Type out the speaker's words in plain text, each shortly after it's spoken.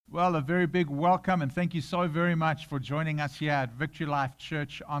Well, a very big welcome and thank you so very much for joining us here at Victory Life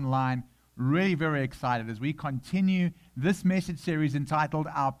Church Online. Really very excited as we continue this message series entitled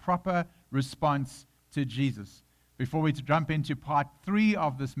Our Proper Response to Jesus. Before we jump into part 3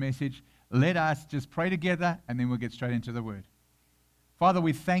 of this message, let us just pray together and then we'll get straight into the Word. Father,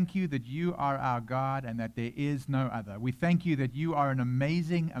 we thank you that you are our God and that there is no other. We thank you that you are an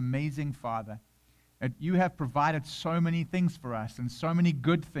amazing, amazing Father. That you have provided so many things for us and so many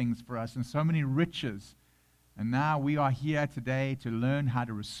good things for us and so many riches. And now we are here today to learn how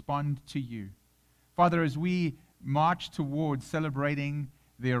to respond to you. Father, as we march towards celebrating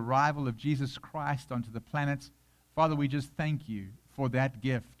the arrival of Jesus Christ onto the planet, Father, we just thank you for that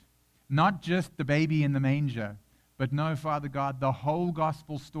gift. Not just the baby in the manger, but no, Father God, the whole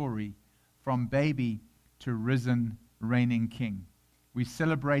gospel story from baby to risen, reigning King. We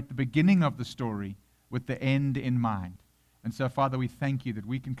celebrate the beginning of the story with the end in mind. And so, Father, we thank you that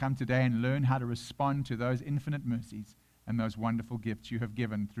we can come today and learn how to respond to those infinite mercies and those wonderful gifts you have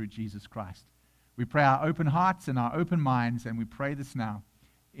given through Jesus Christ. We pray our open hearts and our open minds, and we pray this now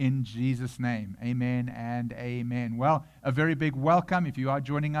in Jesus' name. Amen and amen. Well, a very big welcome. If you are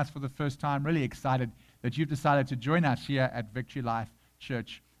joining us for the first time, really excited that you've decided to join us here at Victory Life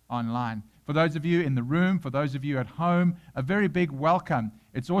Church Online. For those of you in the room, for those of you at home, a very big welcome.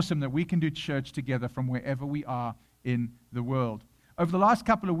 It's awesome that we can do church together from wherever we are in the world. Over the last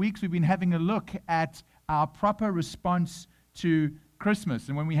couple of weeks, we've been having a look at our proper response to Christmas.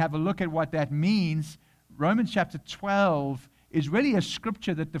 And when we have a look at what that means, Romans chapter 12 is really a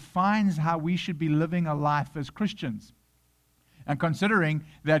scripture that defines how we should be living a life as Christians. And considering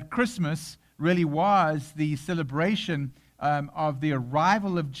that Christmas really was the celebration of the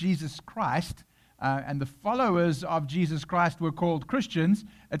arrival of Jesus Christ, and the followers of Jesus Christ were called Christians,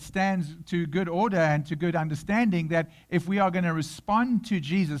 it stands to good order and to good understanding that if we are going to respond to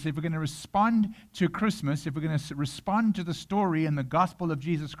Jesus, if we're going to respond to Christmas, if we're going to respond to the story and the gospel of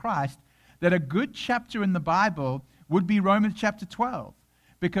Jesus Christ, that a good chapter in the Bible would be Romans chapter 12.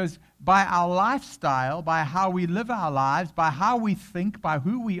 Because by our lifestyle, by how we live our lives, by how we think, by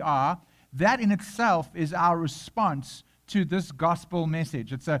who we are, that in itself is our response to this gospel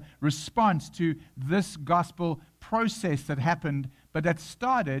message. It's a response to this gospel process that happened, but that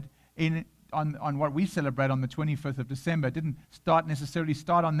started on what we celebrate on the 25th of December. It didn't necessarily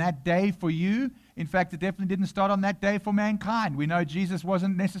start on that day for you. In fact, it definitely didn't start on that day for mankind. We know Jesus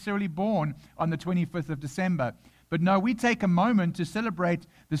wasn't necessarily born on the 25th of December. But no, we take a moment to celebrate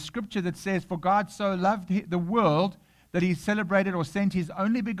the scripture that says, "For God so loved the world that he celebrated or sent his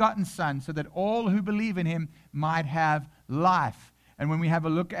only begotten Son, so that all who believe in him might have life." And when we have a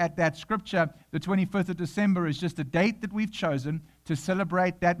look at that scripture, the 25th of December is just a date that we've chosen to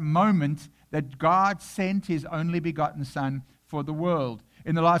celebrate that moment that God sent his only begotten Son for the world.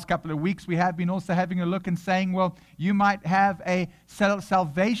 In the last couple of weeks, we have been also having a look and saying, well, you might have a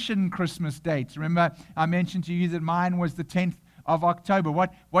salvation Christmas date. Remember, I mentioned to you that mine was the 10th of October.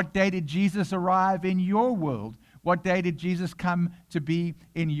 What day did Jesus arrive in your world? What day did Jesus come to be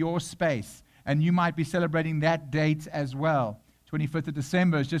in your space? And you might be celebrating that date as well. 25th of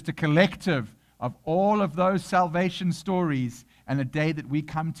December is just a collective of all of those salvation stories and a day that we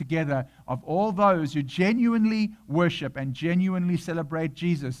come together of all those who genuinely worship and genuinely celebrate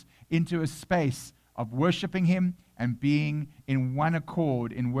Jesus into a space of worshiping him and being in one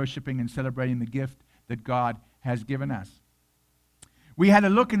accord in worshiping and celebrating the gift that God has given us. We had a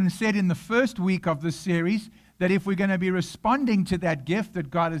look and said in the first week of this series that if we're going to be responding to that gift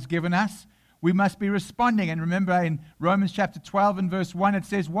that God has given us, we must be responding. And remember in Romans chapter 12 and verse 1, it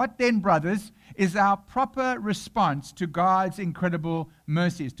says, "What then, brothers, is our proper response to God's incredible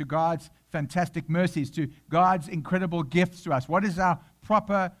mercies, to God's fantastic mercies, to God's incredible gifts to us? What is our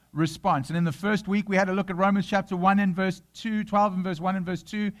proper response?" And in the first week, we had a look at Romans chapter 1 and verse 2, 12 and verse 1 and verse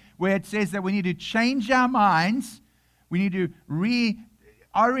 2, where it says that we need to change our minds. We need to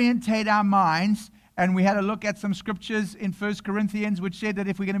reorientate our minds. And we had a look at some scriptures in 1 Corinthians which said that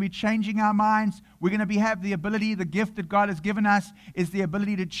if we're going to be changing our minds, we're going to have the ability, the gift that God has given us is the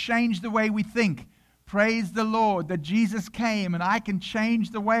ability to change the way we think. Praise the Lord that Jesus came and I can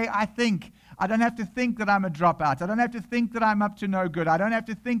change the way I think. I don't have to think that I'm a dropout. I don't have to think that I'm up to no good. I don't have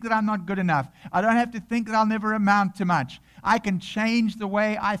to think that I'm not good enough. I don't have to think that I'll never amount to much. I can change the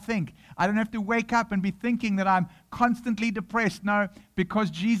way I think. I don't have to wake up and be thinking that I'm constantly depressed. No, because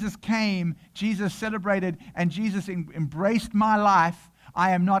Jesus came, Jesus celebrated, and Jesus embraced my life,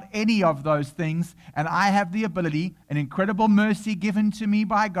 I am not any of those things, and I have the ability, an incredible mercy given to me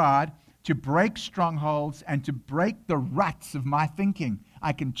by God, to break strongholds and to break the ruts of my thinking.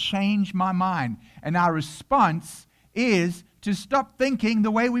 I can change my mind. And our response is to stop thinking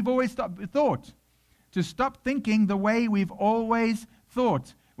the way we've always thought. To stop thinking the way we've always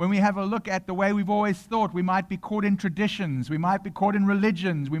thought. When we have a look at the way we've always thought, we might be caught in traditions, we might be caught in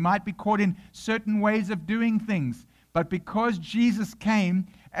religions, we might be caught in certain ways of doing things. But because Jesus came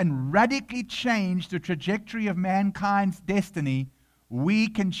and radically changed the trajectory of mankind's destiny, we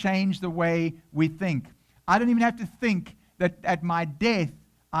can change the way we think. I don't even have to think that at my death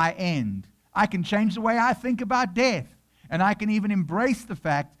I end. I can change the way I think about death. And I can even embrace the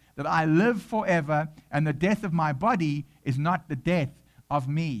fact that I live forever and the death of my body is not the death of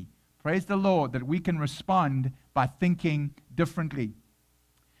me. Praise the Lord that we can respond by thinking differently.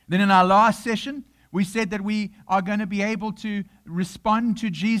 Then in our last session, we said that we are going to be able to respond to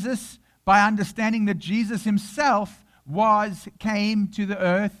Jesus by understanding that Jesus himself came to the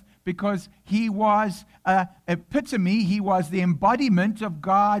earth because he was an epitome, he was the embodiment of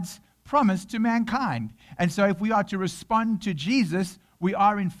God's promise to mankind. And so if we are to respond to Jesus, we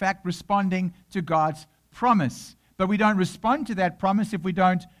are in fact responding to God's promise. But we don't respond to that promise if we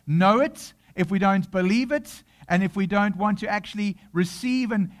don't know it, if we don't believe it, and if we don't want to actually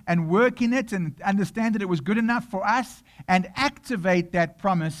receive and work in it and understand that it was good enough for us and activate that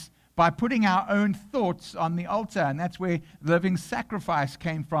promise by putting our own thoughts on the altar. And that's where living sacrifice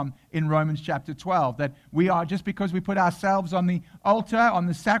came from in Romans chapter 12. That we are, just because we put ourselves on the altar, on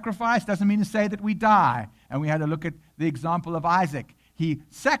the sacrifice, doesn't mean to say that we die. And we had a look at the example of Isaac. He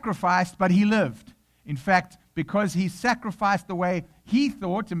sacrificed, but he lived. In fact, because he sacrificed the way he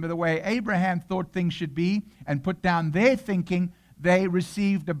thought and the way Abraham thought things should be and put down their thinking, they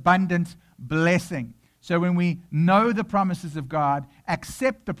received abundant blessing. So when we know the promises of God,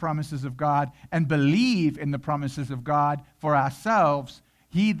 accept the promises of God, and believe in the promises of God for ourselves,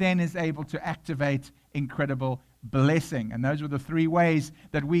 he then is able to activate incredible blessing. And those were the three ways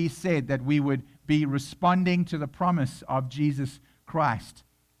that we said that we would be responding to the promise of Jesus Christ.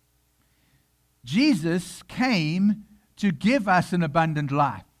 Jesus came to give us an abundant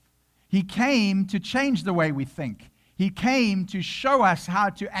life. He came to change the way we think. He came to show us how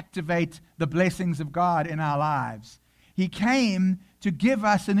to activate the blessings of God in our lives. He came to give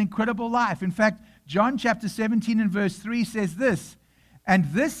us an incredible life. In fact, John chapter 17 and verse 3 says this, "And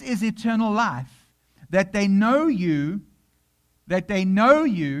this is eternal life, that they know you,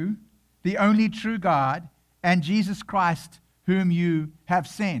 the only true God, and Jesus Christ, whom you have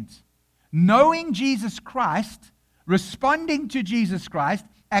sent." Knowing Jesus Christ, responding to Jesus Christ,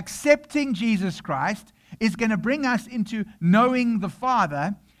 accepting Jesus Christ is going to bring us into knowing the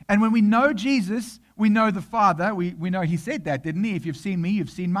Father. And when we know Jesus, we know the Father. We know he said that, didn't he? If you've seen me, you've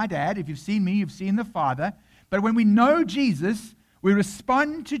seen my dad. If you've seen me, you've seen the Father. But when we know Jesus, we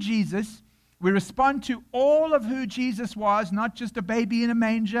respond to Jesus. We respond to all of who Jesus was, not just a baby in a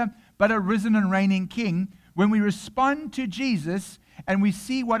manger, but a risen and reigning King. When we respond to Jesus and we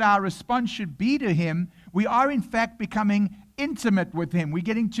see what our response should be to him, we are in fact becoming intimate with him. We're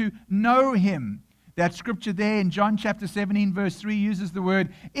getting to know him. That scripture there in John chapter 17 verse 3 uses the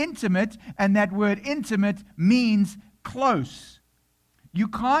word intimate, and that word intimate means close. You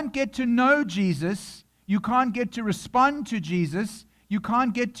can't get to know Jesus, you can't get to respond to Jesus, you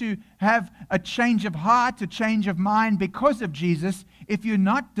can't get to have a change of heart, a change of mind because of Jesus if you're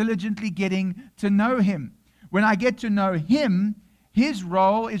not diligently getting to know him. When I get to know him, his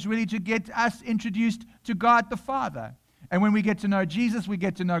role is really to get us introduced to God the Father. And when we get to know Jesus, we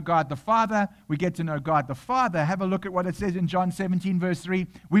get to know God the Father. We get to know God the Father. Have a look at what it says in John 17, verse 3.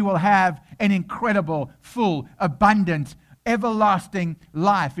 We will have an incredible, full, abundant, everlasting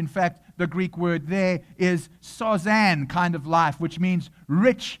life. In fact, the Greek word there is sozan kind of life, which means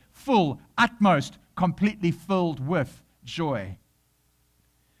rich, full, utmost, completely filled with joy.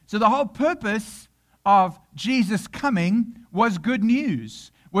 So the whole purpose of Jesus coming was good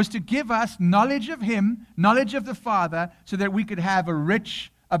news, was to give us knowledge of him, knowledge of the Father, so that we could have a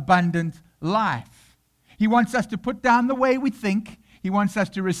rich, abundant life. He wants us to put down the way we think. He wants us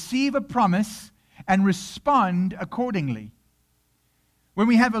to receive a promise and respond accordingly. When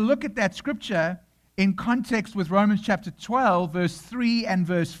we have a look at that scripture in context with Romans chapter 12, verse 3 and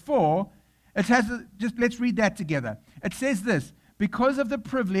verse 4, let's read that together. It says this, "Because of the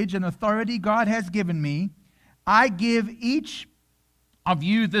privilege and authority God has given me, I give each of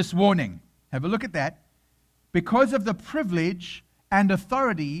you this warning." Have a look at that. Because of the privilege and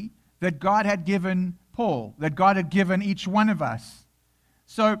authority that God had given Paul, that God had given each one of us.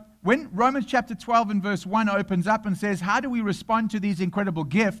 So when Romans chapter 12 and verse 1 opens up and says, how do we respond to these incredible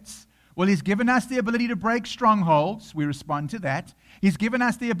gifts? Well, he's given us the ability to break strongholds. We respond to that. He's given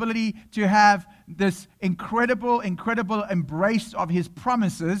us the ability to have this incredible embrace of his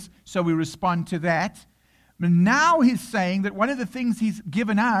promises. So we respond to that. But now he's saying that one of the things he's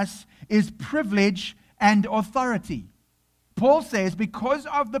given us is privilege and authority. Paul says, because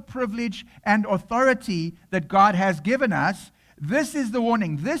of the privilege and authority that God has given us, this is the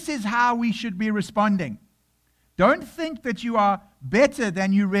warning. This is how we should be responding. Don't think that you are better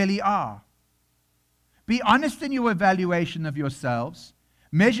than you really are. Be honest in your evaluation of yourselves,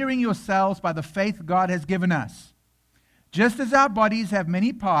 measuring yourselves by the faith God has given us. Just as our bodies have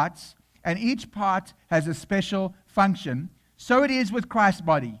many parts, and each part has a special function, so it is with Christ's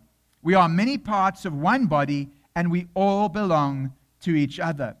body. We are many parts of one body, and we all belong to each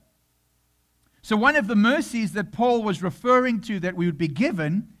other. So one of the mercies that Paul was referring to that we would be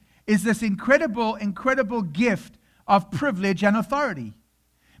given is this incredible, incredible gift of privilege and authority.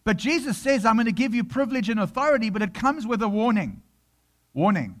 But Jesus says, I'm going to give you privilege and authority, but it comes with a warning.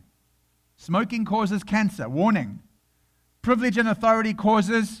 Warning. Smoking causes cancer. Warning. Privilege and authority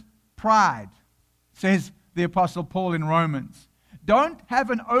causes pride, says the Apostle Paul in Romans. Don't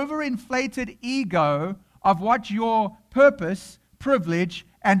have an overinflated ego of what your purpose, privilege,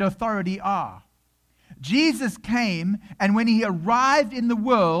 and authority are. Jesus came, and when he arrived in the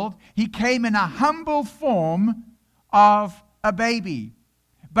world, he came in a humble form of a baby.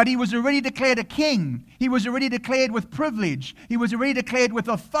 But he was already declared a king. He was already declared with privilege. He was already declared with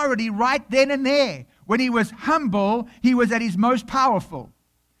authority right then and there. When he was humble, he was at his most powerful.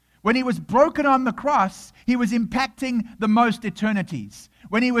 When he was broken on the cross, he was impacting the most eternities.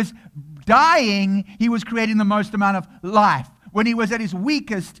 When he was dying, he was creating the most amount of life. When he was at his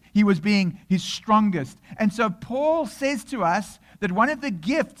weakest, he was being his strongest. And so Paul says to us that one of the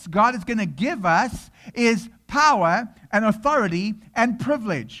gifts God is going to give us is power and authority and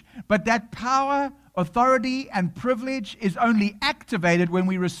privilege. But that power, authority, and privilege is only activated when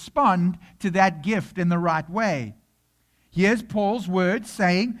we respond to that gift in the right way. Here's Paul's words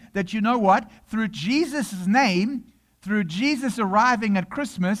saying that, you know what? Through Jesus' name, through Jesus arriving at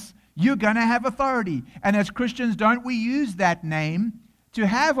Christmas, you're going to have authority. And as Christians, don't we use that name to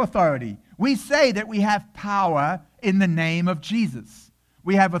have authority? We say that we have power in the name of Jesus.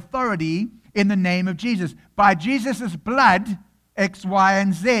 We have authority in the name of Jesus. By Jesus' blood, X, Y,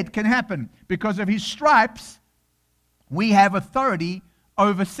 and Z can happen. Because of his stripes, we have authority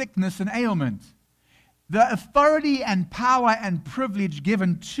over sickness and ailment. The authority and power and privilege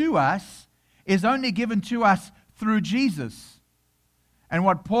given to us is only given to us through Jesus. And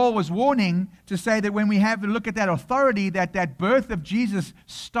what Paul was warning to say that when we have a look at that authority, that birth of Jesus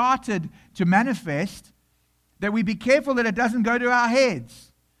started to manifest, that we be careful that it doesn't go to our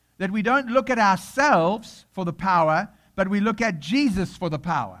heads, that we don't look at ourselves for the power, but we look at Jesus for the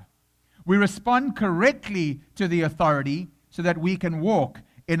power. We respond correctly to the authority so that we can walk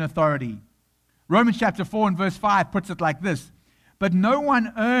in authority. Romans chapter 4 and verse 5 puts it like this: but no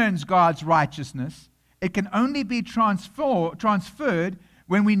one earns God's righteousness. It can only be transferred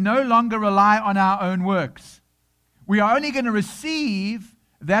when we no longer rely on our own works. We are only going to receive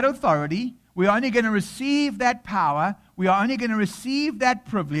that authority. We are only going to receive that power. We are only going to receive that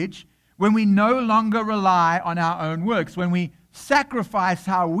privilege when we no longer rely on our own works. When we sacrifice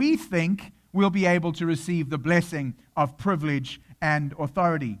how we think, we'll be able to receive the blessing of privilege and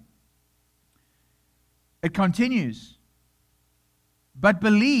authority. It continues. But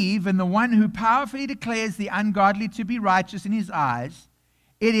believe in the one who powerfully declares the ungodly to be righteous in his eyes.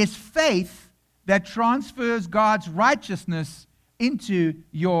 It is faith that transfers God's righteousness into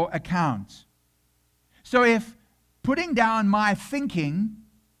your account. So if putting down my thinking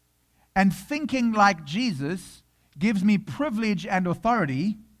and thinking like Jesus gives me privilege and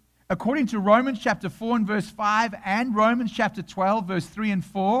authority, according to Romans chapter 4 and verse 5 and Romans chapter 12 verse 3 and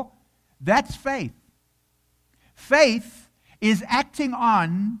 4, that's faith. Faith is acting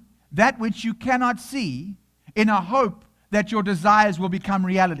on that which you cannot see in a hope that your desires will become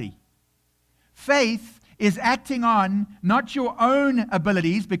reality. Faith is acting on not your own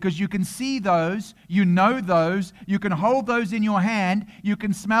abilities, because you can see those, you know those, you can hold those in your hand, you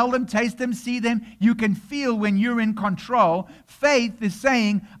can smell them, taste them, see them, you can feel when you're in control. Faith is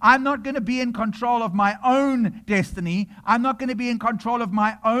saying, I'm not going to be in control of my own destiny. I'm not going to be in control of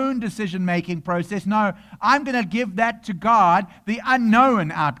my own decision-making process. No, I'm going to give that to God, the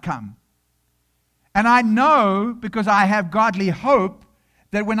unknown outcome. And I know, because I have godly hope,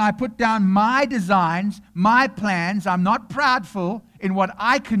 that when I put down my designs, my plans, I'm not proudful in what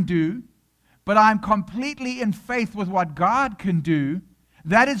I can do, but I'm completely in faith with what God can do.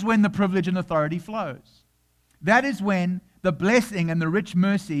 That is when the privilege and authority flows. That is when the blessing and the rich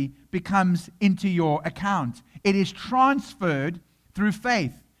mercy becomes into your account. It is transferred through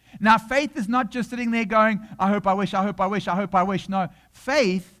faith. Now, faith is not just sitting there going, I hope, I wish, I hope, I wish, I hope, I wish. No,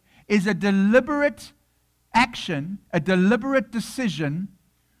 faith is a deliberate action, a deliberate decision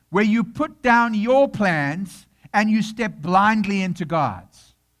where you put down your plans and you step blindly into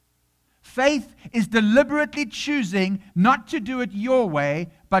God's. Faith is deliberately choosing not to do it your way,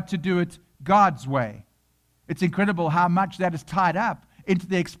 but to do it God's way. It's incredible how much that is tied up into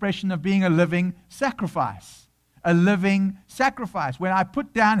the expression of being a living sacrifice. A living sacrifice. When I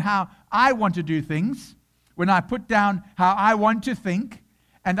put down how I want to do things, when I put down how I want to think,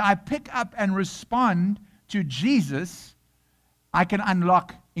 and I pick up and respond to Jesus, I can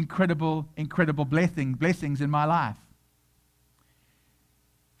unlock incredible blessings in my life.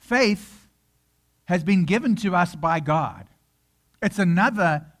 Faith has been given to us by God. It's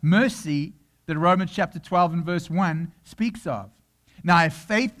another mercy that Romans chapter 12 and verse 1 speaks of. Now, if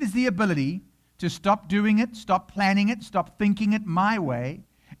faith is the ability to stop doing it, stop planning it, stop thinking it my way,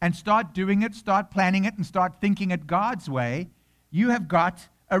 and start doing it, start planning it, and start thinking it God's way, you have got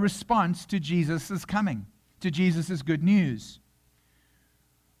a response to Jesus' coming, to Jesus' good news.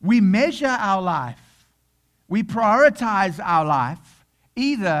 We measure our life, we prioritize our life,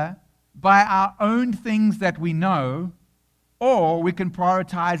 either by our own things that we know, or we can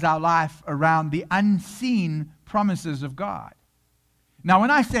prioritize our life around the unseen promises of God. Now,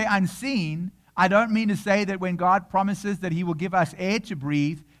 when I say unseen, I don't mean to say that when God promises that He will give us air to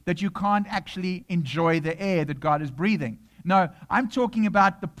breathe, that you can't actually enjoy the air that God is breathing. No, I'm talking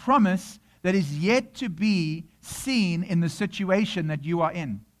about the promise that is yet to be seen in the situation that you are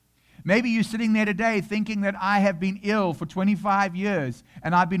in. Maybe you're sitting there today thinking that I have been ill for 25 years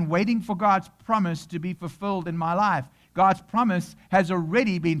and I've been waiting for God's promise to be fulfilled in my life. God's promise has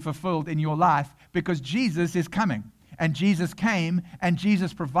already been fulfilled in your life because Jesus is coming. And Jesus came and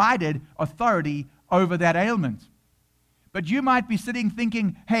Jesus provided authority over that ailment. But you might be sitting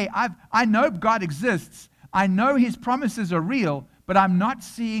thinking, hey, I know God exists. I know His promises are real, but I'm not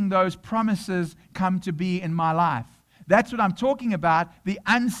seeing those promises come to be in my life. That's what I'm talking about, the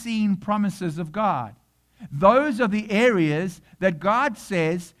unseen promises of God. Those are the areas that God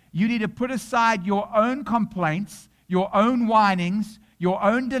says you need to put aside your own complaints, your own whinings, your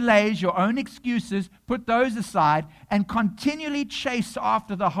own delays, your own excuses, put those aside and continually chase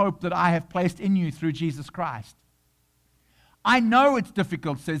after the hope that I have placed in you through Jesus Christ. I know it's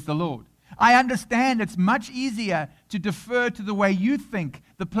difficult, says the Lord. I understand it's much easier to defer to the way you think,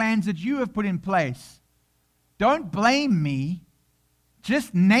 the plans that you have put in place. Don't blame me.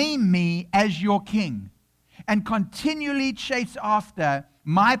 Just name me as your king and continually chase after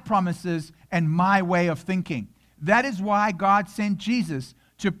my promises and my way of thinking. That is why God sent Jesus,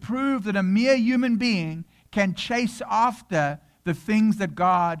 to prove that a mere human being can chase after the things that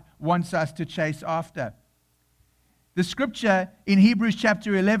God wants us to chase after. The scripture in Hebrews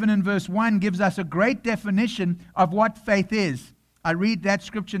chapter 11 and verse 1 gives us a great definition of what faith is. I read that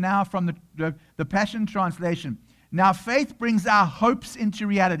scripture now from the Passion Translation. Now faith brings our hopes into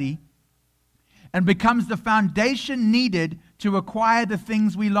reality and becomes the foundation needed to acquire the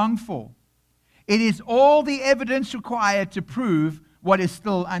things we long for. It is all the evidence required to prove what is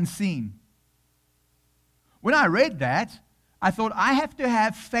still unseen. When I read that, I thought I have to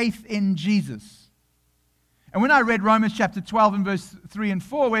have faith in Jesus. And when I read Romans chapter 12 and verse 3 and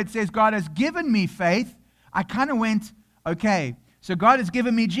 4, where it says, God has given me faith, I kind of went, okay, so God has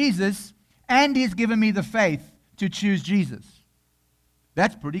given me Jesus, and He's given me the faith to choose Jesus.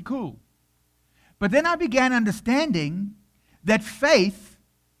 That's pretty cool. But then I began understanding that faith,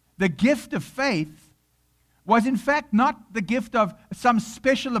 the gift of faith, was in fact not the gift of some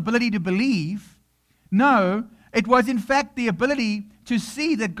special ability to believe. No, it was in fact the ability to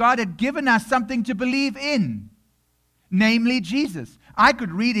see that God had given us something to believe in, namely Jesus. I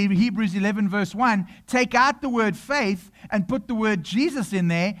could read Hebrews 11 verse 1, take out the word faith and put the word Jesus in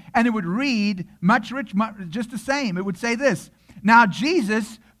there, and it would read just the same. It would say this: now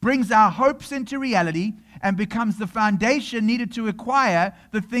Jesus brings our hopes into reality and becomes the foundation needed to acquire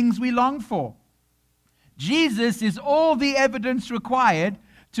the things we long for. Jesus is all the evidence required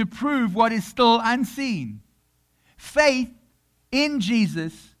to prove what is still unseen. Faith in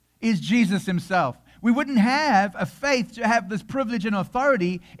Jesus is Jesus Himself. We wouldn't have a faith to have this privilege and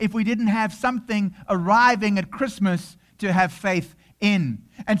authority if we didn't have something arriving at Christmas to have faith in.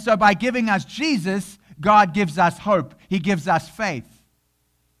 And so by giving us Jesus, God gives us hope. He gives us faith.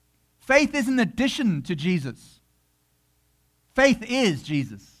 Faith is an addition to Jesus. Faith is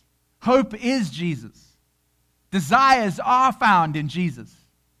Jesus. Hope is Jesus. Desires are found in Jesus.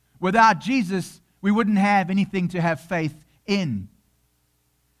 Without Jesus, we wouldn't have anything to have faith in.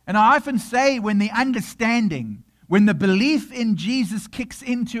 And I often say when the understanding, when the belief in Jesus kicks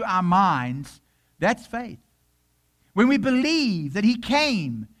into our minds, that's faith. When we believe that He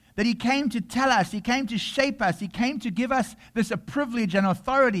came, that He came to tell us, He came to shape us, He came to give us this a privilege and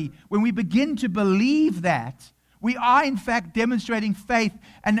authority. When we begin to believe that, we are in fact demonstrating faith,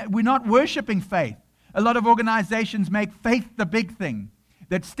 and we're not worshiping faith. A lot of organizations make faith the big thing.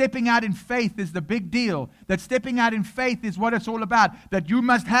 That stepping out in faith is the big deal. That stepping out in faith is what it's all about. That you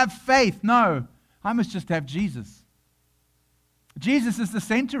must have faith. No, I must just have Jesus. Jesus is the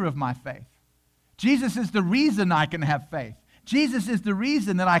center of my faith. Jesus is the reason I can have faith. Jesus is the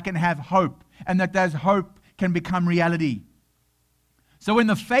reason that I can have hope, and that those hope can become reality. So in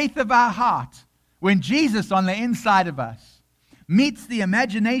the faith of our heart, when Jesus on the inside of us meets the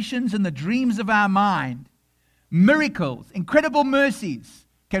imaginations and the dreams of our mind, miracles, incredible mercies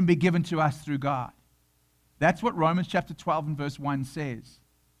can be given to us through God. That's what Romans chapter 12 and verse 1 says.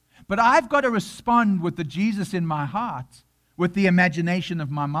 But I've got to respond with the Jesus in my heart, with the imagination of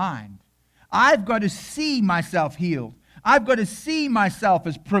my mind. I've got to see myself healed. I've got to see myself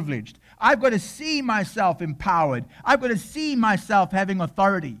as privileged. I've got to see myself empowered. I've got to see myself having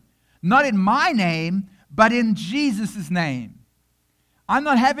authority. Not in my name, but in Jesus' name. I'm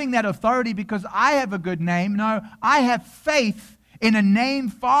not having that authority because I have a good name. No, I have faith in a name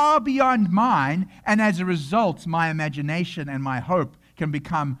far beyond mine, and as a result, my imagination and my hope can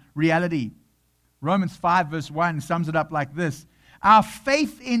become reality. Romans 5 verse 1 sums it up like this. Our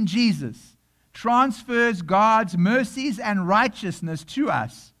faith in Jesus transfers God's mercies and righteousness to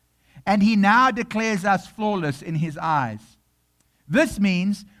us, and He now declares us flawless in His eyes. This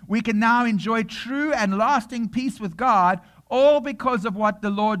means we can now enjoy true and lasting peace with God, all because of what the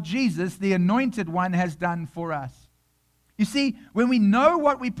Lord Jesus, the Anointed One, has done for us. You see, when we know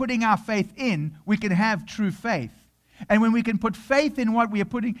what we're putting our faith in, we can have true faith. And when we can put faith in what we are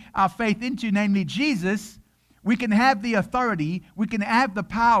putting our faith into, namely Jesus, we can have the authority, we can have the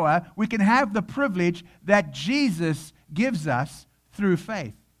power, we can have the privilege that Jesus gives us through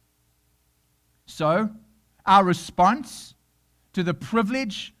faith. So, our response to the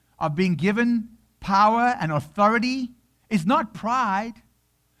privilege of being given power and authority is not pride,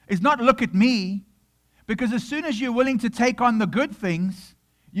 is not look at me, because as soon as you're willing to take on the good things,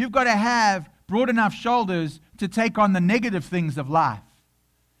 you've got to have broad enough shoulders to take on the negative things of life.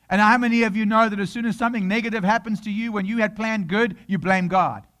 And how many of you know that as soon as something negative happens to you when you had planned good, you blame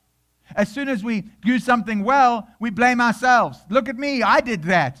God? As soon as we do something well, we blame ourselves. Look at me, I did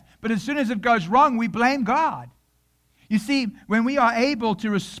that. But as soon as it goes wrong, we blame God. You see, when we are able to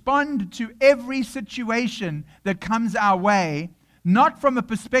respond to every situation that comes our way, not from a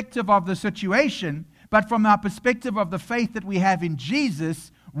perspective of the situation, but from our perspective of the faith that we have in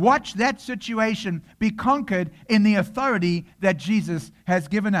Jesus, watch that situation be conquered in the authority that Jesus has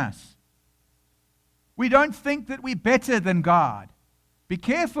given us. We don't think that we're better than God. Be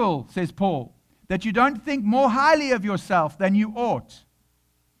careful, says Paul, that you don't think more highly of yourself than you ought.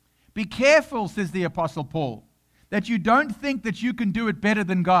 Be careful, says the Apostle Paul, that you don't think that you can do it better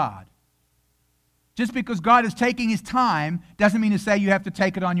than God. Just because God is taking His time doesn't mean to say you have to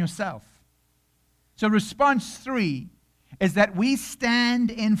take it on yourself. So response 3 is that we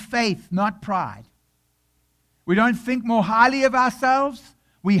stand in faith, not pride. We don't think more highly of ourselves.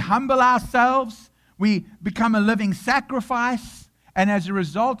 We humble ourselves. We become a living sacrifice. And as a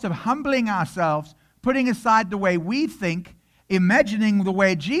result of humbling ourselves, putting aside the way we think, imagining the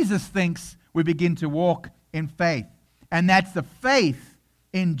way Jesus thinks, we begin to walk in faith. And that's the faith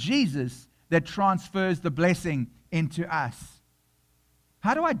in Jesus that transfers the blessing into us.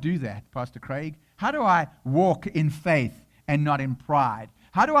 How do I do that, Pastor Craig? How do I walk in faith and not in pride?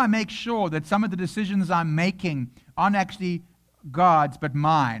 How do I make sure that some of the decisions I'm making aren't actually God's but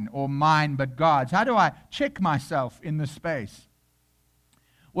mine, or mine but God's? How do I check myself in this space?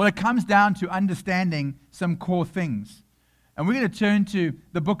 Well, it comes down to understanding some core things. And we're going to turn to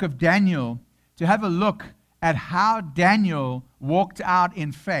the book of Daniel to have a look at how Daniel walked out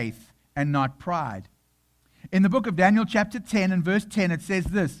in faith and not pride. In the book of Daniel, chapter 10 and verse 10, it says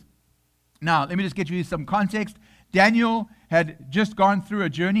this. Now, let me just get you some context. Daniel had just gone through a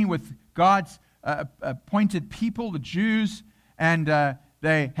journey with God's appointed people, the Jews, and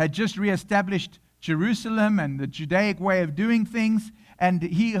they had just reestablished Jerusalem and the Judaic way of doing things, and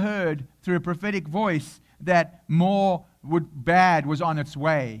he heard through a prophetic voice that more bad was on its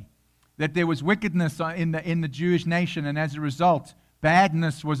way, that there was wickedness in the Jewish nation, and as a result,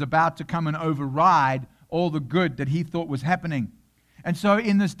 badness was about to come and override all the good that he thought was happening. And so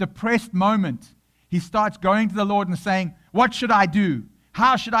in this depressed moment, he starts going to the Lord and saying, what should I do?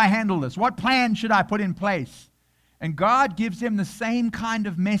 How should I handle this? What plan should I put in place? And God gives him the same kind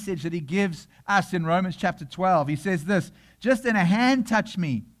of message that He gives us in Romans chapter 12. He says this, just then a hand touched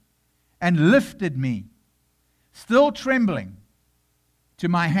me and lifted me, still trembling, to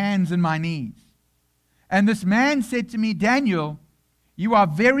my hands and my knees. And this man said to me, Daniel, you are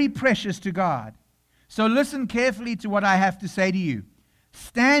very precious to God. So listen carefully to what I have to say to you.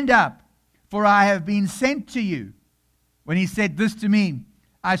 Stand up, for I have been sent to you. When he said this to me,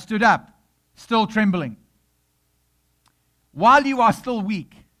 I stood up, still trembling. While you are still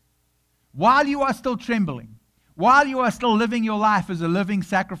weak, while you are still trembling, while you are still living your life as a living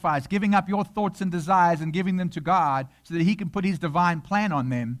sacrifice, giving up your thoughts and desires and giving them to God so that He can put His divine plan on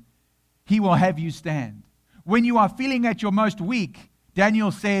them, He will have you stand. When you are feeling at your most weak,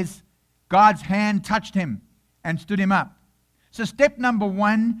 Daniel says, God's hand touched him and stood him up. So step number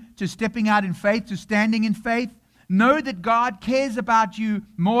one to stepping out in faith, to standing in faith, know that God cares about you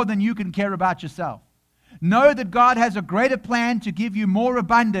more than you can care about yourself. Know that God has a greater plan to give you more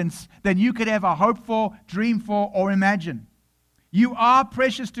abundance than you could ever hope for, dream for, or imagine. You are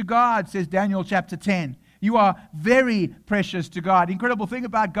precious to God, says Daniel chapter 10. You are very precious to God. The incredible thing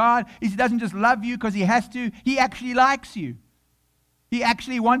about God is He doesn't just love you because He has to. He actually likes you. He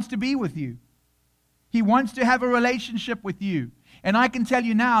actually wants to be with you. He wants to have a relationship with you. And I can tell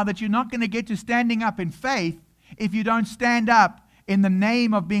you now that you're not going to get to standing up in faith if you don't stand up in the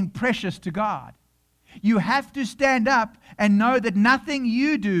name of being precious to God. You have to stand up and know that nothing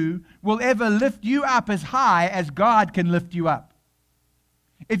you do will ever lift you up as high as God can lift you up.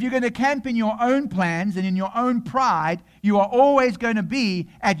 If you're going to camp in your own plans and in your own pride, you are always going to be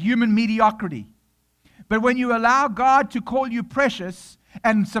at human mediocrity. But when you allow God to call you precious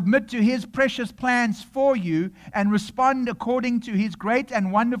and submit to His precious plans for you and respond according to His great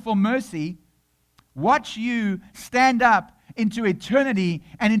and wonderful mercy, watch you stand up into eternity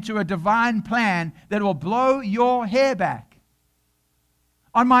and into a divine plan that will blow your hair back.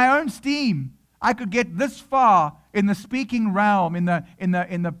 On my own steam, I could get this far in the speaking realm, in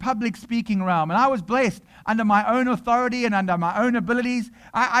the public speaking realm. And I was blessed under my own authority and under my own abilities.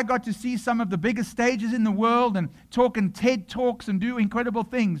 I got to see some of the biggest stages in the world and talk in TED Talks and do incredible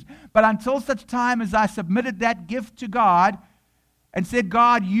things. But until such time as I submitted that gift to God and said,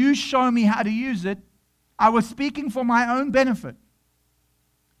 God, you show me how to use it, I was speaking for my own benefit.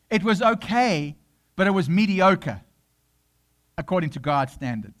 It was okay, but it was mediocre according to God's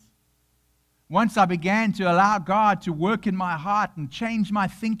standards. Once I began to allow God to work in my heart and change my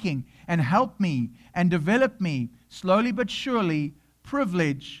thinking and help me and develop me, slowly but surely,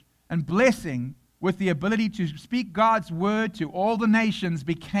 privilege and blessing with the ability to speak God's word to all the nations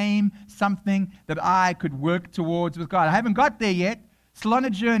became something that I could work towards with God. I haven't got there yet, still on a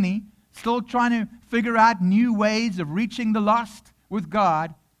journey, still trying to figure out new ways of reaching the lost with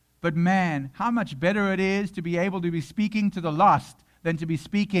God. But man, how much better it is to be able to be speaking to the lost than to be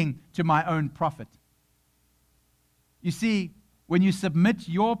speaking to my own profit. You see, when you submit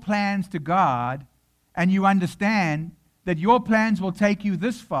your plans to God and you understand that your plans will take you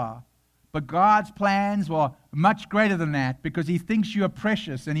this far, but God's plans were much greater than that because He thinks you are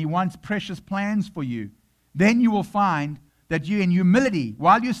precious and He wants precious plans for you, then you will find that you, in humility,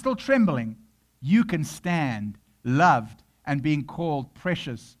 while you're still trembling, you can stand loved and being called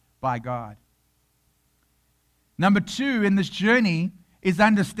precious by God. Number two in this journey is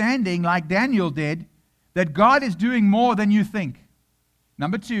understanding, like Daniel did, that God is doing more than you think.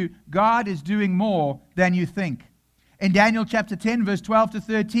 Number two, God is doing more than you think. In Daniel chapter 10, verse 12 to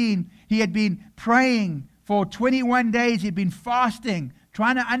 13, he had been praying for 21 days. He'd been fasting,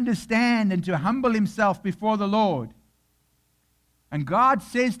 trying to understand and to humble himself before the Lord. And God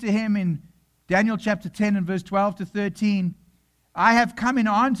says to him in Daniel chapter 10 and verse 12 to 13, I have come in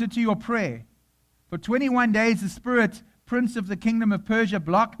answer to your prayer. For 21 days the spirit, prince of the kingdom of Persia,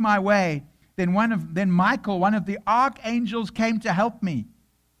 blocked my way. Then Michael, one of the archangels, came to help me.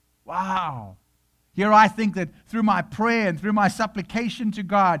 Wow. Here I think that through my prayer and through my supplication to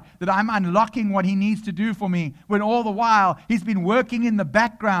God that I'm unlocking what He needs to do for me, when all the while He's been working in the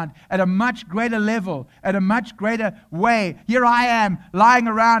background at a much greater level, at a much greater way. Here I am lying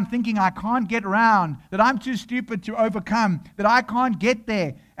around thinking I can't get around, that I'm too stupid to overcome, that I can't get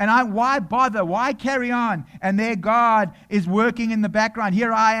there. And why bother? Why carry on? And there God is working in the background.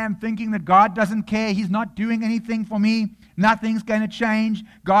 Here I am thinking that God doesn't care. He's not doing anything for me. Nothing's going to change.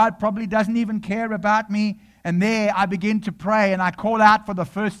 God probably doesn't even care about me. And there I begin to pray and I call out for the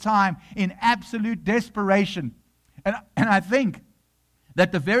first time in absolute desperation. And I think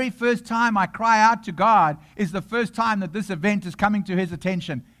that the very first time I cry out to God is the first time that this event is coming to His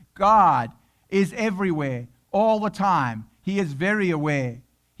attention. God is everywhere, all the time. He is very aware.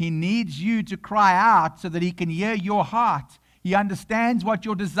 He needs you to cry out so that He can hear your heart. He understands what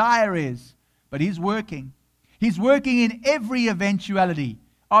your desire is, but He's working. He's working in every eventuality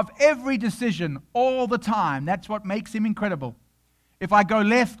of every decision all the time. That's what makes Him incredible. If I go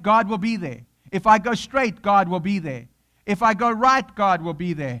left, God will be there. If I go straight, God will be there. If I go right, God will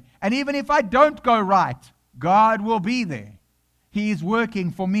be there. And even if I don't go right, God will be there. He is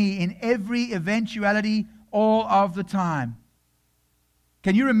working for me in every eventuality all of the time.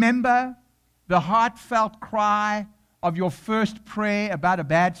 Can you remember the heartfelt cry of your first prayer about a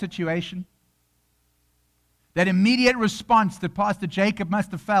bad situation? That immediate response that Pastor Jacob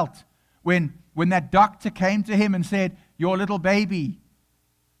must have felt when that doctor came to him and said, your little baby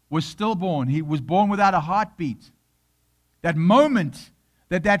was stillborn. He was born without a heartbeat. That moment,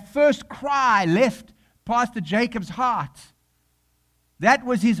 that first cry left Pastor Jacob's heart. That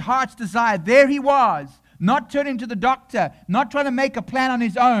was his heart's desire. There he was, not turning to the doctor, not trying to make a plan on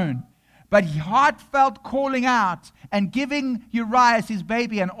his own, but heartfelt calling out and giving Uriah his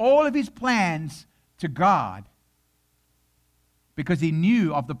baby and all of his plans to God. Because he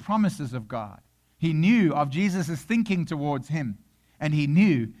knew of the promises of God. He knew of Jesus' thinking towards him. And he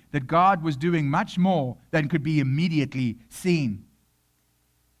knew that God was doing much more than could be immediately seen.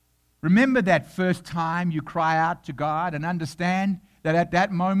 Remember that first time you cry out to God and understand that at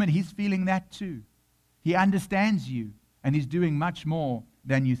that moment He's feeling that too. He understands you and He's doing much more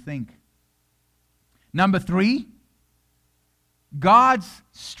than you think. Number 3, God's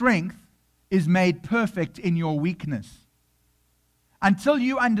strength is made perfect in your weakness. Until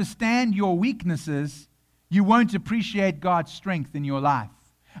you understand your weaknesses, you won't appreciate God's strength in your life.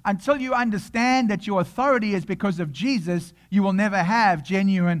 Until you understand that your authority is because of Jesus, you will never have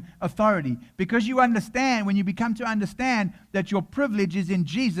genuine authority. Because you understand, when you become to understand that your privilege is in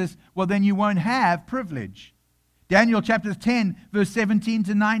Jesus, well, then you won't have privilege. Daniel chapter 10, verse 17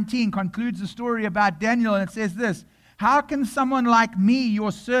 to 19 concludes the story about Daniel, and it says this, how can someone like me,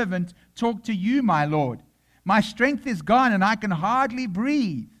 your servant, talk to you, my Lord? My strength is gone, and I can hardly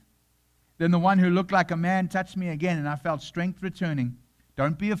breathe. Then the one who looked like a man touched me again, and I felt strength returning.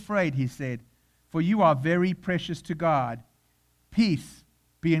 Don't be afraid, he said, for you are very precious to God. Peace,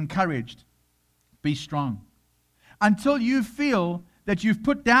 be encouraged, be strong. Until you feel that you've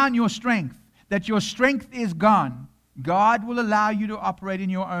put down your strength, that your strength is gone, God will allow you to operate in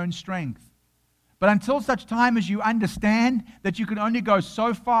your own strength. But until such time as you understand that you can only go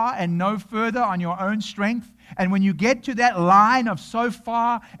so far and no further on your own strength, and when you get to that line of so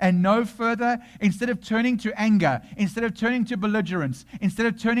far and no further, instead of turning to anger, instead of turning to belligerence, instead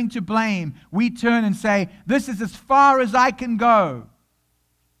of turning to blame, we turn and say, this is as far as I can go.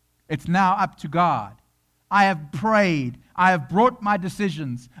 It's now up to God. I have prayed. I have brought my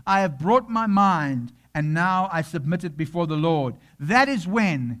decisions. I have brought my mind, and now I submit it before the Lord. That is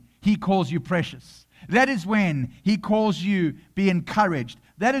when He calls you precious. That is when He calls you be encouraged.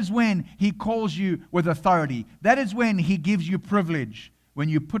 That is when He calls you with authority. That is when He gives you privilege. When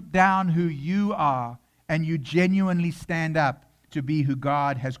you put down who you are and you genuinely stand up to be who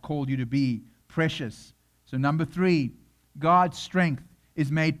God has called you to be, precious. So number 3, God's strength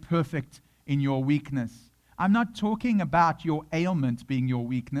is made perfect in your weakness. I'm not talking about your ailment being your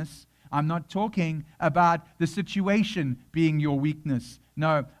weakness. I'm not talking about the situation being your weakness.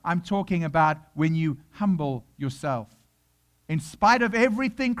 No, I'm talking about when you humble yourself. In spite of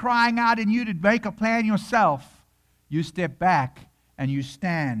everything crying out in you to make a plan yourself, you step back and you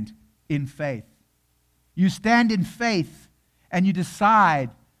stand in faith. You stand in faith and you decide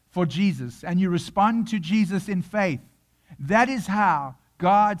for Jesus and you respond to Jesus in faith. That is how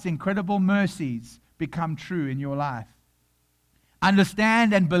God's incredible mercies become true in your life.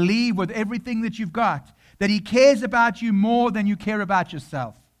 Understand and believe with everything that you've got that He cares about you more than you care about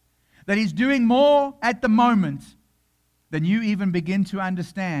yourself. That He's doing more at the moment than you even begin to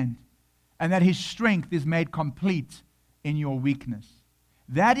understand. And that His strength is made complete in your weakness.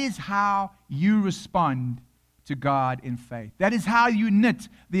 That is how you respond to God in faith. That is how you knit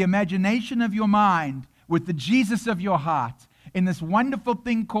the imagination of your mind with the Jesus of your heart in this wonderful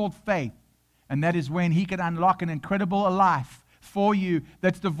thing called faith. And that is when He can unlock an incredible life for you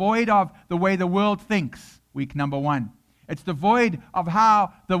that's devoid of the way the world thinks, week number 1. It's devoid of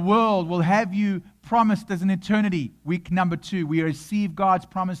how the world will have you promised as an eternity, week number 2. We receive God's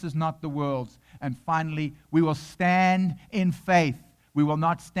promises, not the world's. And finally, we will stand in faith. We will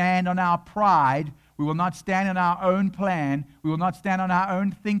not stand on our pride. We will not stand on our own plan. We will not stand on our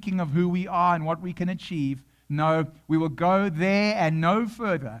own thinking of who we are and what we can achieve. No, we will go there and no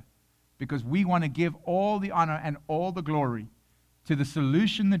further because we want to give all the honor and all the glory to the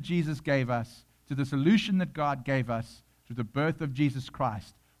solution that Jesus gave us, to the solution that God gave us through the birth of Jesus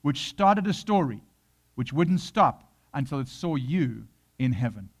Christ, which started a story which wouldn't stop until it saw you in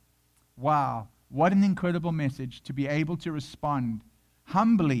heaven. Wow, what an incredible message to be able to respond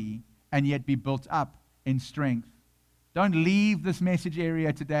humbly and yet be built up in strength. Don't leave this message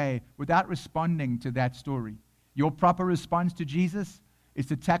area today without responding to that story. Your proper response to Jesus is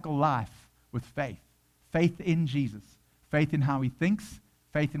to tackle life with faith. Faith in Jesus. Faith in how he thinks,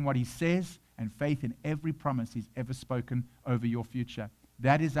 faith in what he says, and faith in every promise he's ever spoken over your future.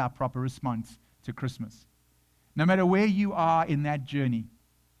 That is our proper response to Christmas. No matter where you are in that journey,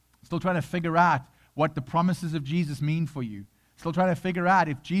 still trying to figure out what the promises of Jesus mean for you, still trying to figure out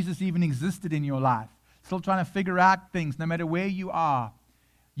if Jesus even existed in your life, still trying to figure out things, no matter where you are,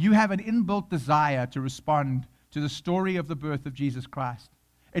 you have an inbuilt desire to respond to the story of the birth of Jesus Christ.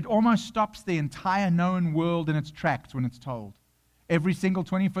 It almost stops the entire known world in its tracks when it's told. Every single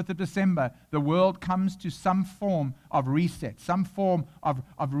 25th of December, the world comes to some form of reset, some form of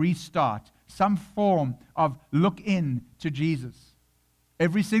restart, some form of look in to Jesus.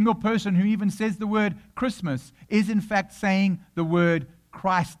 Every single person who even says the word Christmas is in fact saying the word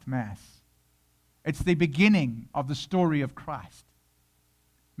Christmas. It's the beginning of the story of Christ.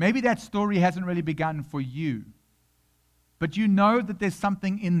 Maybe that story hasn't really begun for you, but you know that there's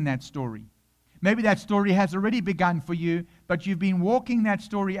something in that story. Maybe that story has already begun for you, but you've been walking that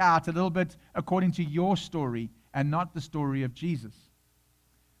story out a little bit according to your story and not the story of Jesus.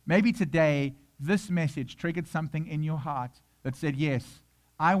 Maybe today this message triggered something in your heart that said, yes,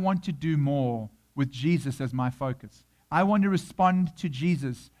 I want to do more with Jesus as my focus. I want to respond to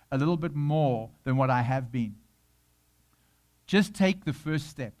Jesus a little bit more than what I have been. Just take the first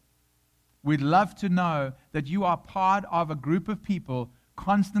step. We'd love to know that you are part of a group of people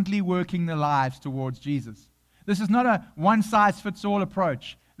constantly working their lives towards Jesus. This is not a one-size-fits-all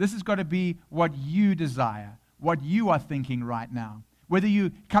approach. This has got to be what you desire, what you are thinking right now. Whether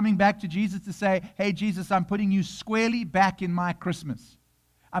you're coming back to Jesus to say, hey, Jesus, I'm putting you squarely back in my Christmas.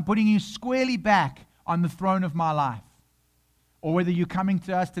 I'm putting you squarely back on the throne of my life. Or whether you're coming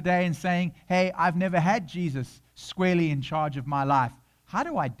to us today and saying, hey, I've never had Jesus squarely in charge of my life. How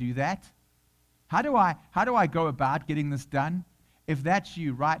do I do that? How do I go about getting this done? If that's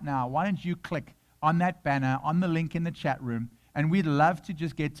you right now, why don't you click on that banner, on the link in the chat room, and we'd love to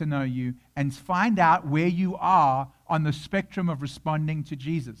just get to know you and find out where you are on the spectrum of responding to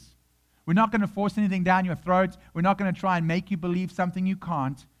Jesus. We're not going to force anything down your throat. We're not going to try and make you believe something you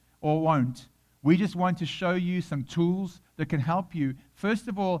can't or won't. We just want to show you some tools that can help you, first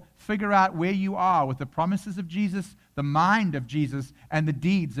of all, figure out where you are with the promises of Jesus, the mind of Jesus, and the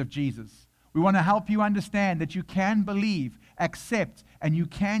deeds of Jesus. We want to help you understand that you can believe, accept, and you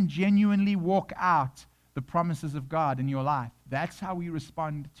can genuinely walk out the promises of God in your life. That's how we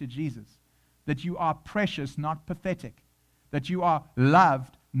respond to Jesus. That you are precious, not pathetic. That you are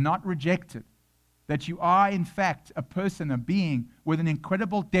loved, not rejected. That you are, in fact, a person, a being with an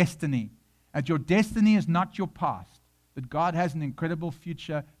incredible destiny. That your destiny is not your past. That God has an incredible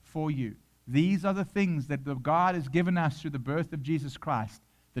future for you. These are the things that God has given us through the birth of Jesus Christ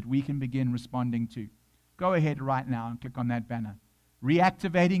that we can begin responding to. Go ahead right now and click on that banner.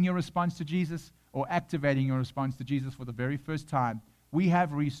 Reactivating your response to Jesus or activating your response to Jesus for the very first time. We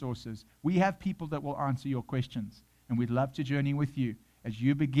have resources. We have people that will answer your questions. And we'd love to journey with you as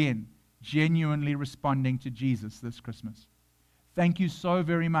you begin genuinely responding to Jesus this Christmas. Thank you so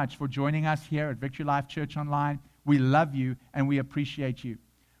very much for joining us here at Victory Life Church Online. We love you and we appreciate you.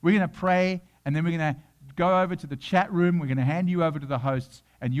 We're going to pray and then we're going to go over to the chat room. We're going to hand you over to the hosts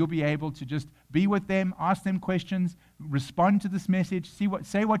and you'll be able to just be with them, ask them questions, respond to this message,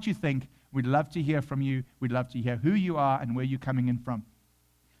 say what you think. We'd love to hear from you. We'd love to hear who you are and where you're coming in from.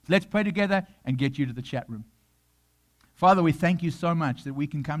 So let's pray together and get you to the chat room. Father, we thank you so much that we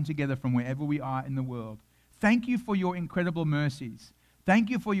can come together from wherever we are in the world. Thank you for your incredible mercies. Thank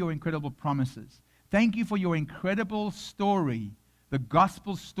you for your incredible promises. Thank you for your incredible story, the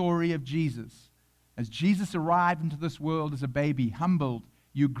gospel story of Jesus. As Jesus arrived into this world as a baby, humbled,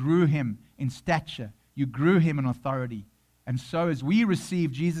 you grew him in stature. You grew him in authority. And so as we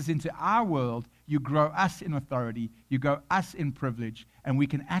receive Jesus into our world, you grow us in authority. You grow us in privilege. And we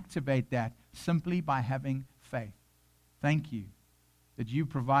can activate that simply by having faith. Thank you that you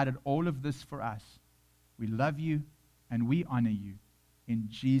provided all of this for us. We love you and we honor you. In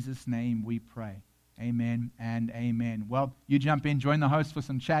Jesus' name we pray. Amen and amen. Well, you jump in, join the host for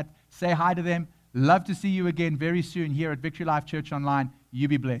some chat. Say hi to them. Love to see you again very soon here at Victory Life Church Online. You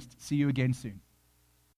be blessed. See you again soon.